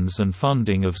operations and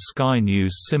funding of Sky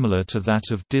News similar to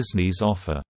that of Disney's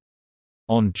offer.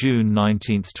 On June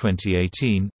 19,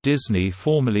 2018, Disney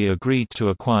formally agreed to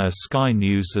acquire Sky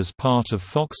News as part of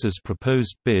Fox's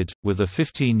proposed bid, with a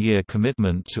 15-year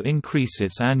commitment to increase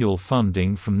its annual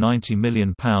funding from £90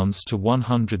 million to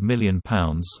 £100 million.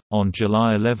 On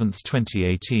July 11,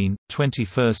 2018,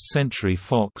 21st Century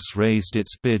Fox raised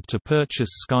its bid to purchase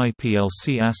Sky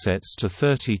plc assets to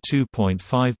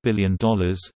 $32.5 billion,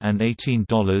 and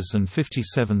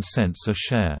 $18.57 a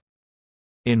share.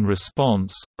 In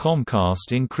response,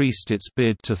 Comcast increased its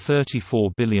bid to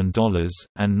 $34 billion,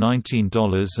 and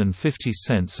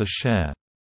 $19.50 a share.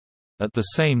 At the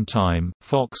same time,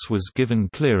 Fox was given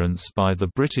clearance by the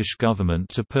British government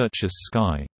to purchase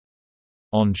Sky.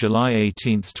 On July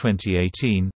 18,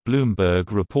 2018,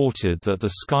 Bloomberg reported that the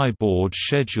Sky board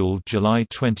scheduled July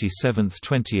 27,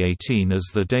 2018 as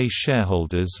the day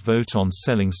shareholders vote on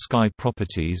selling Sky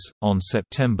properties. On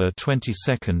September 22,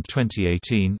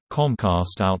 2018,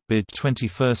 Comcast outbid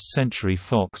 21st Century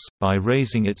Fox, by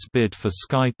raising its bid for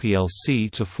Sky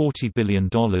plc to $40 billion,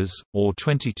 or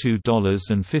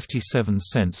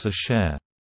 $22.57 a share.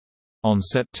 On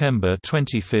September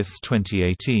 25,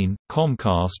 2018,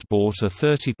 Comcast bought a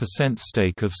 30%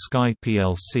 stake of Sky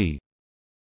plc.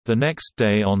 The next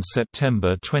day on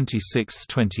September 26,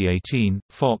 2018,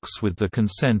 Fox with the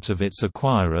consent of its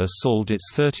acquirer sold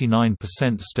its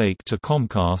 39% stake to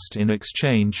Comcast in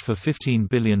exchange for $15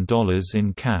 billion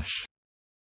in cash.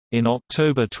 In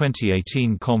October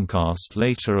 2018, Comcast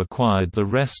later acquired the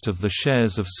rest of the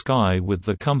shares of Sky, with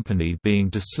the company being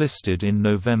dislisted in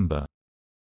November.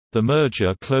 The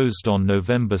merger closed on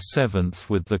November 7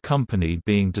 with the company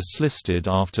being dislisted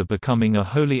after becoming a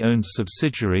wholly owned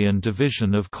subsidiary and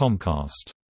division of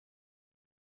Comcast.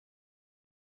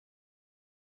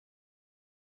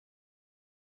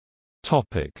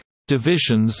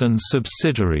 Divisions and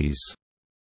subsidiaries.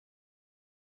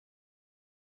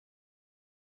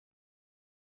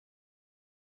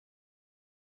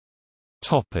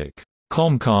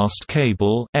 Comcast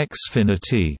Cable,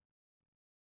 Xfinity.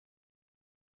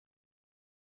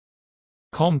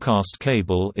 Comcast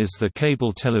Cable is the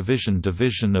cable television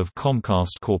division of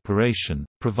Comcast Corporation,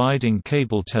 providing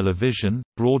cable television,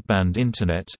 broadband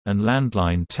internet, and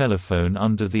landline telephone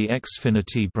under the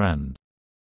Xfinity brand.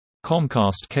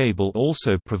 Comcast Cable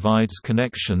also provides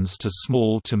connections to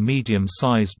small to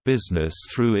medium-sized business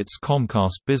through its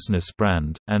Comcast Business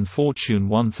brand, and Fortune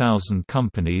 1000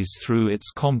 companies through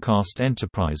its Comcast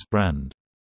Enterprise brand.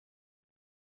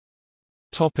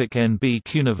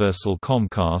 NBCUniversal.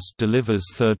 Comcast delivers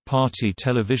third-party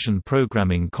television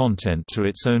programming content to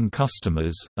its own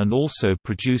customers, and also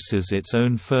produces its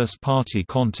own first-party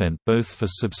content both for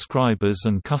subscribers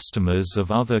and customers of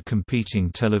other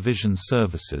competing television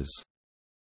services.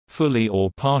 Fully or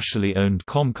partially owned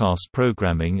Comcast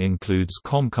programming includes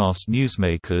Comcast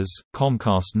Newsmakers,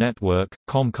 Comcast Network,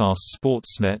 Comcast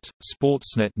Sportsnet,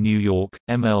 Sportsnet New York,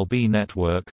 MLB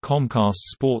Network, Comcast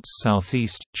Sports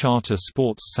Southeast, Charter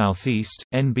Sports Southeast,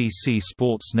 NBC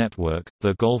Sports Network,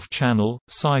 The Golf Channel,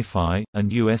 Sci-Fi,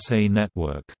 and USA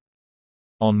Network.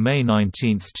 On May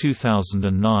 19,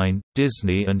 2009,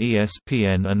 Disney and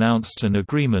ESPN announced an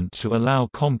agreement to allow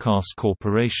Comcast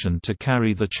Corporation to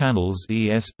carry the channels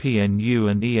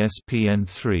ESPNU and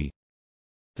ESPN3.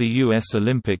 The U.S.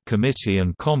 Olympic Committee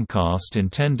and Comcast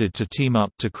intended to team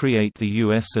up to create the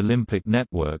U.S. Olympic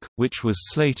Network, which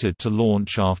was slated to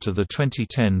launch after the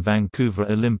 2010 Vancouver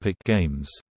Olympic Games.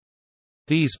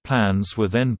 These plans were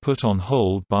then put on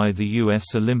hold by the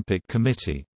U.S. Olympic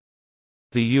Committee.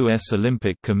 The U.S.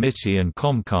 Olympic Committee and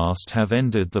Comcast have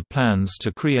ended the plans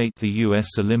to create the U.S.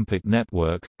 Olympic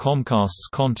Network. Comcast's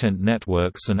content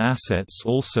networks and assets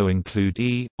also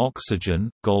include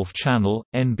Oxygen, Golf Channel,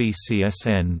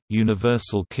 NBCSN,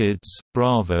 Universal Kids,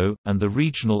 Bravo, and the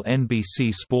regional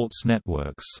NBC Sports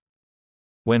networks.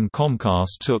 When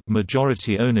Comcast took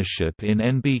majority ownership in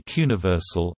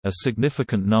NBCUniversal, a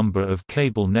significant number of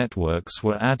cable networks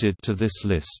were added to this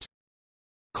list.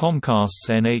 Comcast's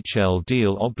NHL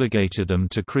deal obligated them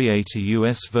to create a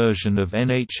U.S. version of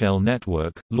NHL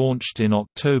Network, launched in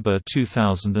October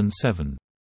 2007.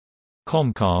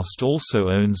 Comcast also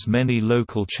owns many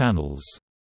local channels.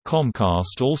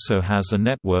 Comcast also has a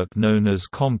network known as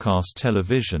Comcast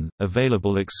Television,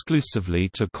 available exclusively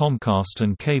to Comcast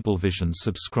and Cablevision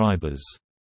subscribers.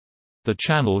 The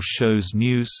channel shows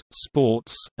news,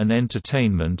 sports, and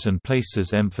entertainment and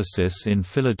places emphasis in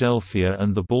Philadelphia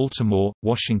and the Baltimore,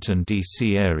 Washington,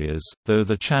 D.C. areas, though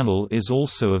the channel is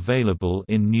also available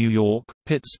in New York,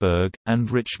 Pittsburgh, and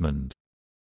Richmond.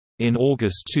 In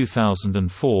August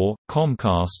 2004,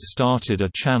 Comcast started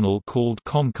a channel called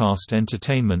Comcast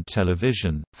Entertainment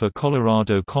Television, for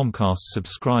Colorado Comcast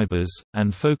subscribers,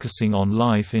 and focusing on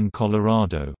life in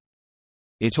Colorado.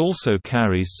 It also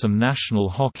carries some National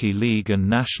Hockey League and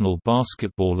National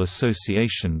Basketball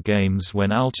Association games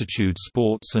when Altitude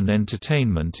Sports and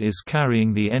Entertainment is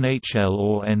carrying the NHL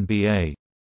or NBA.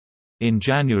 In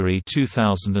January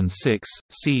 2006,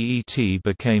 CET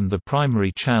became the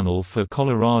primary channel for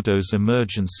Colorado's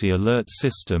emergency alert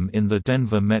system in the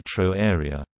Denver metro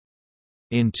area.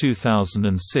 In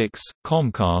 2006,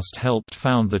 Comcast helped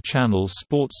found the channel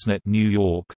Sportsnet New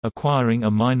York, acquiring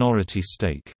a minority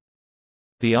stake.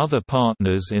 The other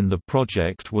partners in the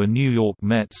project were New York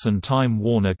Mets and Time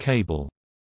Warner Cable.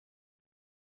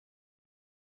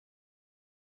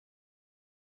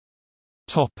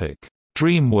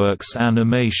 DreamWorks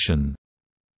Animation.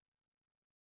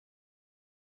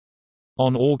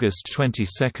 On August 22,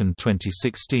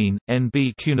 2016,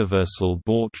 NBCUniversal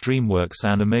bought DreamWorks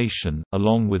Animation,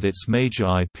 along with its major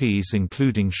IPs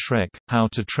including Shrek, How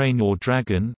to Train Your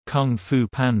Dragon, Kung Fu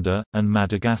Panda, and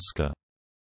Madagascar.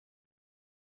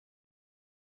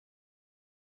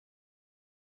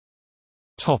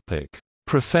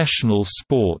 Professional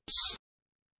sports.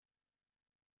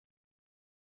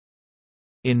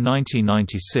 In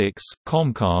 1996,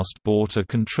 Comcast bought a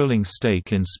controlling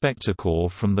stake in Spectacor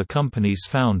from the company's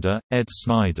founder, Ed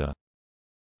Snider.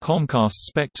 Comcast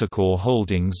Spectacor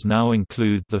holdings now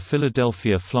include the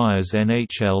Philadelphia Flyers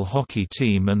NHL hockey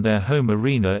team and their home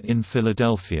arena in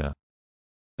Philadelphia.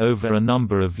 Over a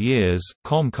number of years,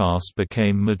 Comcast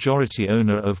became majority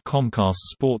owner of Comcast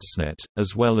Sportsnet,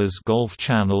 as well as Golf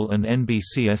Channel and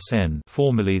NBCSN,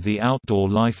 formerly the Outdoor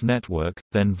Life Network,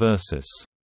 then Versus.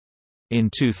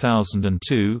 In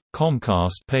 2002,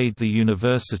 Comcast paid the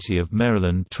University of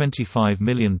Maryland $25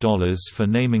 million for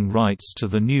naming rights to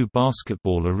the new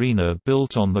basketball arena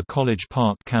built on the College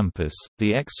Park campus,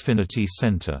 the Xfinity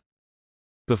Center.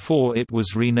 Before it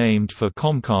was renamed for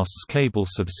Comcast's cable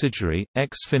subsidiary,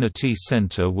 Xfinity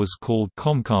Center was called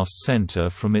Comcast Center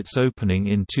from its opening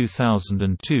in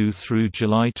 2002 through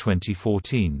July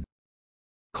 2014.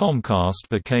 Comcast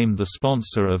became the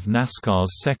sponsor of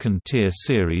NASCAR's second-tier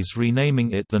series,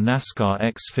 renaming it the NASCAR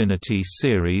Xfinity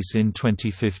Series in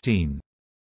 2015.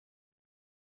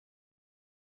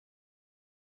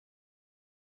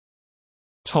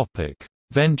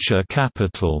 Venture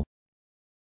capital.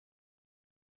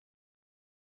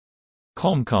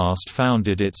 Comcast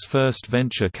founded its first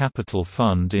venture capital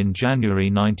fund in January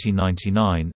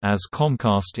 1999, as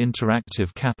Comcast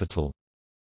Interactive Capital.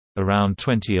 Around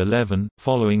 2011,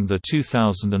 following the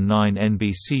 2009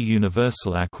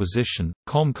 NBCUniversal acquisition,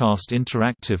 Comcast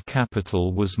Interactive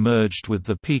Capital was merged with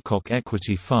the Peacock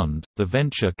Equity Fund, the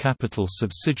venture capital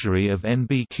subsidiary of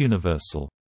NBCUniversal.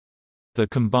 The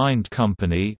combined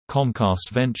company,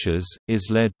 Comcast Ventures, is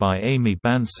led by Amy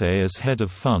Bansay as head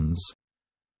of funds,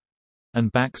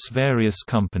 and backs various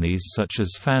companies such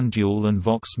as FanDuel and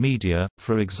Vox Media,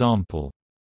 for example.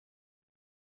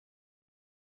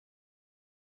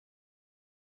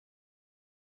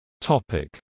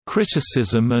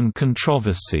 Criticism and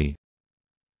controversy.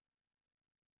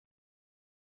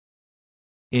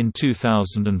 In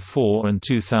 2004 and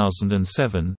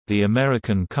 2007, the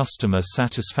American Customer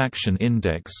Satisfaction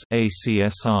Index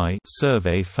 (ACSI)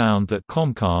 survey found that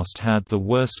Comcast had the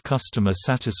worst customer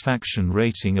satisfaction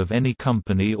rating of any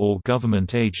company or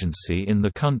government agency in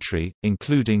the country,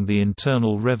 including the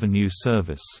Internal Revenue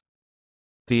Service.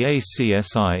 The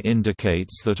ACSI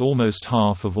indicates that almost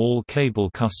half of all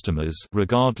cable customers,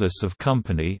 regardless of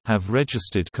company, have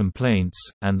registered complaints,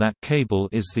 and that cable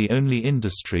is the only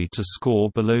industry to score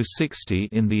below 60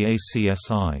 in the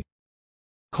ACSI.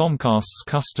 Comcast's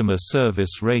customer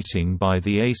service rating by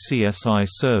the ACSI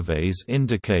surveys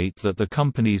indicate that the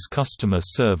company's customer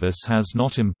service has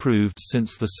not improved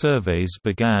since the surveys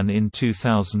began in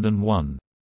 2001.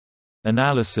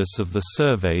 Analysis of the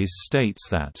surveys states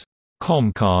that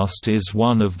Comcast is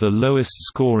one of the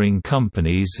lowest-scoring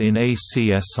companies in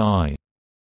ACSI.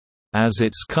 As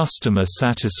its customer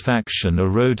satisfaction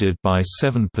eroded by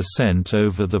 7%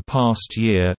 over the past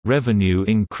year, revenue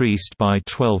increased by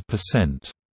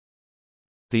 12%.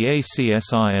 The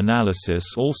ACSI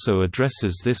analysis also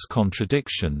addresses this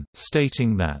contradiction,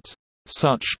 stating that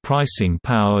such pricing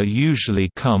power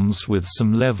usually comes with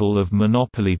some level of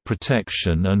monopoly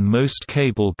protection, and most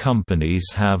cable companies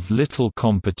have little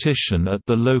competition at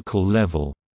the local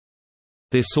level.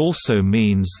 This also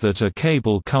means that a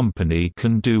cable company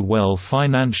can do well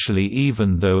financially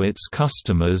even though its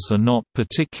customers are not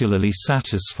particularly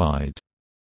satisfied.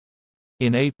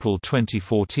 In April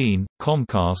 2014,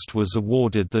 Comcast was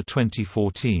awarded the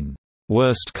 2014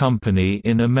 Worst Company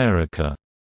in America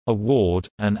award,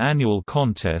 an annual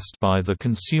contest by the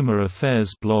consumer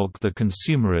affairs blog The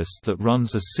Consumerist that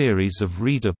runs a series of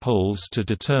reader polls to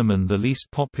determine the least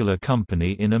popular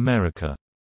company in America.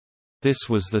 This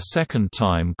was the second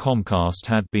time Comcast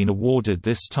had been awarded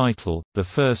this title, the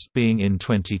first being in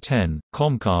 2010.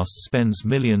 Comcast spends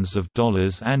millions of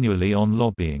dollars annually on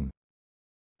lobbying.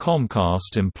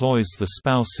 Comcast employs the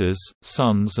spouses,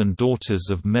 sons and daughters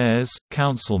of mayors,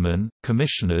 councilmen,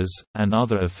 commissioners, and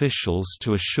other officials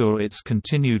to assure its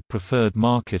continued preferred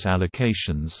market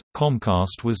allocations.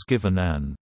 Comcast was given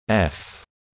an F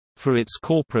for its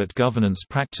corporate governance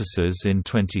practices in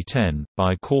 2010,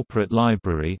 by Corporate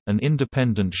Library, an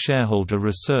independent shareholder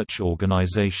research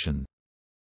organization.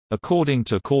 According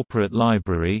to Corporate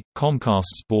Library,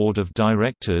 Comcast's board of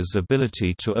directors'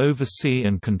 ability to oversee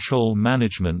and control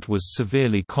management was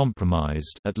severely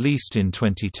compromised, at least in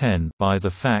 2010, by the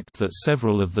fact that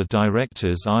several of the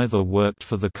directors either worked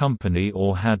for the company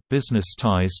or had business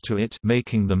ties to it,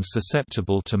 making them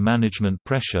susceptible to management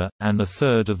pressure, and a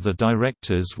third of the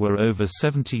directors were over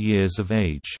 70 years of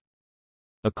age.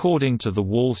 According to The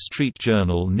Wall Street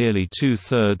Journal, nearly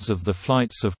two-thirds of the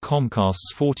flights of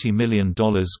Comcast's $40 million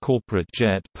corporate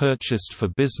jet purchased for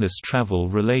business travel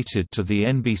related to the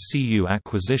NBCU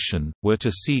acquisition were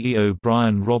to CEO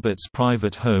Brian Roberts'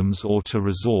 private homes or to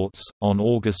resorts. On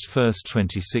August 1,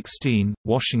 2016,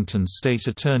 Washington State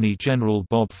Attorney General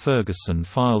Bob Ferguson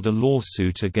filed a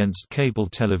lawsuit against cable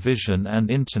television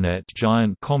and Internet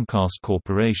giant Comcast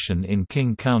Corporation in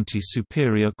King County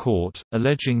Superior Court,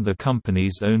 alleging the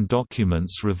company's own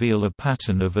documents reveal a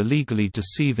pattern of illegally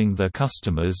deceiving their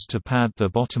customers to pad their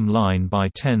bottom line by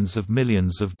tens of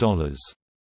millions of dollars.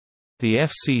 The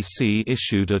FCC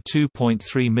issued a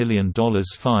 $2.3 million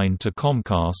fine to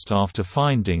Comcast after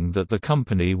finding that the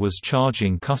company was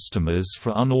charging customers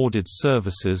for unordered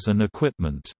services and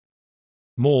equipment.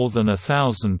 More than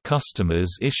 1,000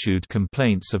 customers issued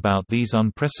complaints about these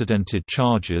unprecedented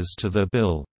charges to their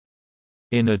bill.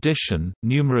 In addition,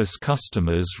 numerous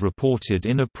customers reported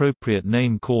inappropriate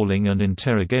name-calling and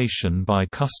interrogation by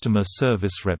customer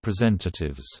service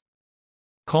representatives.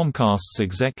 Comcast's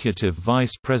executive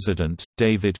vice president,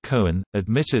 David Cohen,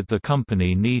 admitted the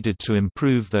company needed to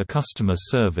improve their customer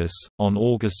service. On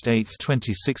August 8,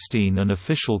 2016, an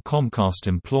official Comcast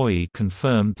employee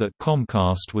confirmed that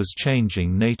Comcast was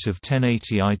changing native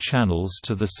 1080i channels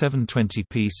to the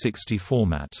 720p 60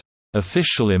 format.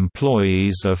 Official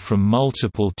employees are from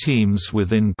multiple teams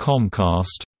within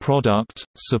Comcast: product,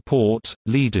 support,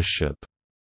 leadership.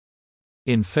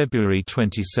 In February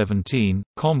 2017,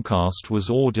 Comcast was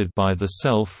ordered by the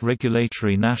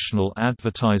self-regulatory National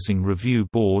Advertising Review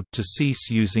Board to cease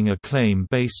using a claim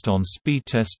based on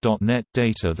speedtest.net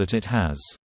data that it has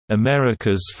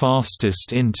America's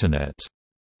fastest Internet,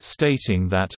 stating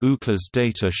that Ookla's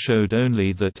data showed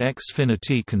only that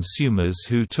Xfinity consumers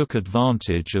who took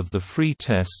advantage of the free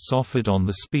tests offered on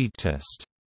the speed test.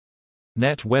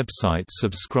 Net websites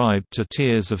subscribed to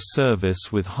tiers of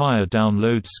service with higher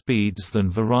download speeds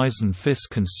than Verizon FIS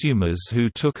consumers who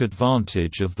took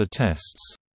advantage of the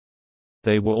tests.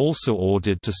 They were also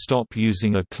ordered to stop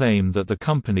using a claim that the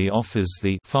company offers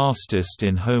the fastest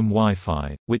in-home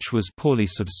Wi-Fi, which was poorly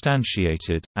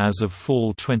substantiated. As of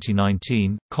fall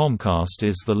 2019, Comcast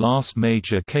is the last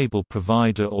major cable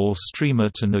provider or streamer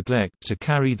to neglect to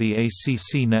carry the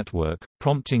ACC network,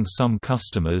 prompting some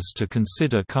customers to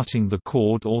consider cutting the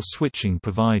cord or switching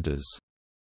providers.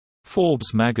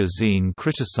 Forbes magazine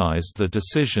criticized the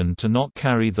decision to not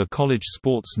carry the college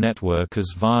sports network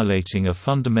as violating a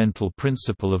fundamental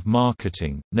principle of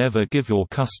marketing: never give your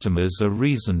customers a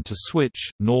reason to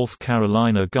switch. North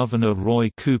Carolina Governor Roy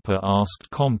Cooper asked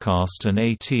Comcast and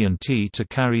AT&T to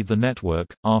carry the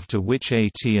network, after which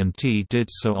AT&T did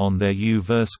so on their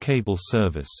U.S. cable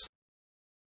service.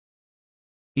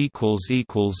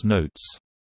 Notes